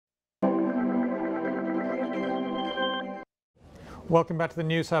Welcome back to the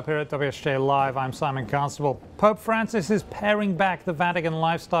News Hub here at WSJ Live. I'm Simon Constable. Pope Francis is paring back the Vatican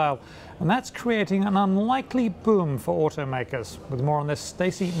lifestyle, and that's creating an unlikely boom for automakers. With more on this,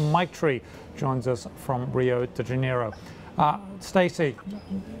 Stacy Meichtry joins us from Rio de Janeiro. Stacy,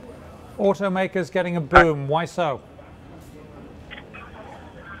 automakers getting a boom. Why so?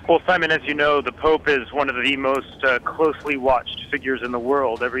 Well, Simon, as you know, the Pope is one of the most closely watched figures in the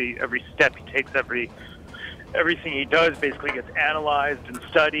world. Every step he takes, everything he does basically gets analyzed and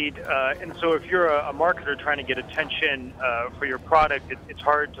studied. And so if you're a marketer trying to get attention for your product, it's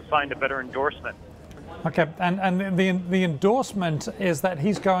hard to find a better endorsement. Okay, and the endorsement is that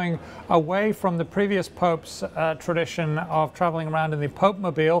he's going away from the previous Pope's tradition of traveling around in the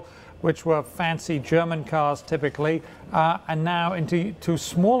popemobile, which were fancy German cars typically, and now into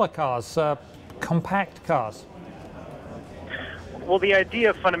smaller cars, compact cars. Well, the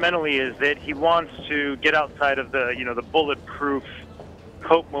idea fundamentally is that he wants to get outside of the, the bulletproof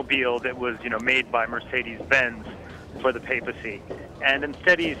popemobile that was, made by Mercedes-Benz for the papacy. And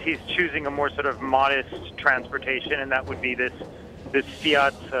instead he's choosing a more sort of modest transportation, and that would be this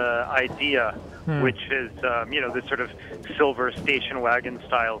Fiat idea, which is, this sort of silver station wagon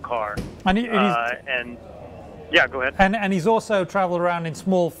style car. And yeah, go ahead. And he's also traveled around in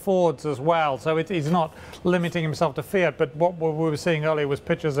small Fords as well, so he's not limiting himself to Fiat, but what we were seeing earlier was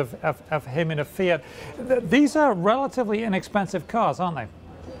pictures of him in a Fiat. These are relatively inexpensive cars, aren't they?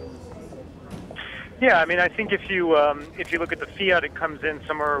 Yeah, I mean, I think if you look at the Fiat, it comes in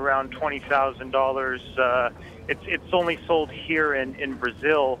somewhere around $20,000. It's only sold here in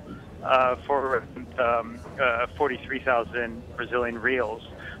Brazil for 43,000 Brazilian reals,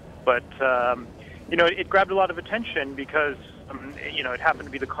 but it grabbed a lot of attention because, it happened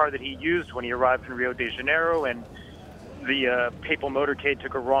to be the car that he used when he arrived in Rio de Janeiro, and the papal motorcade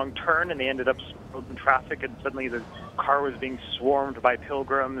took a wrong turn and they ended up in traffic, and suddenly the car was being swarmed by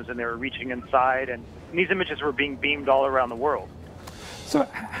pilgrims and they were reaching inside, and these images were being beamed all around the world. So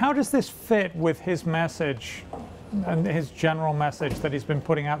how does this fit with his message and his general message that he's been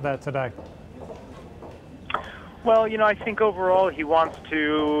putting out there today? Well, I think overall he wants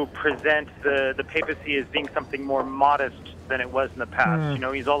to present the papacy as being something more modest than it was in the past.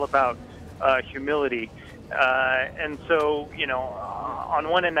 He's all about humility. And so, on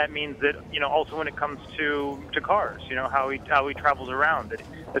one end that means that, also when it comes to cars, how he travels around, that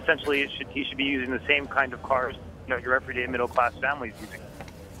essentially he should be using the same kind of cars, your everyday middle-class families using.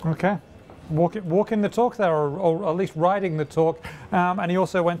 Okay. Walking the talk there, or at least riding the talk. And he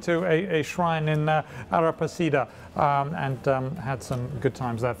also went to a shrine in Arapacida and had some good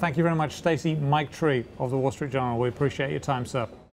times there. Thank you very much, Stacy Meichtry of the Wall Street Journal. We appreciate your time, sir.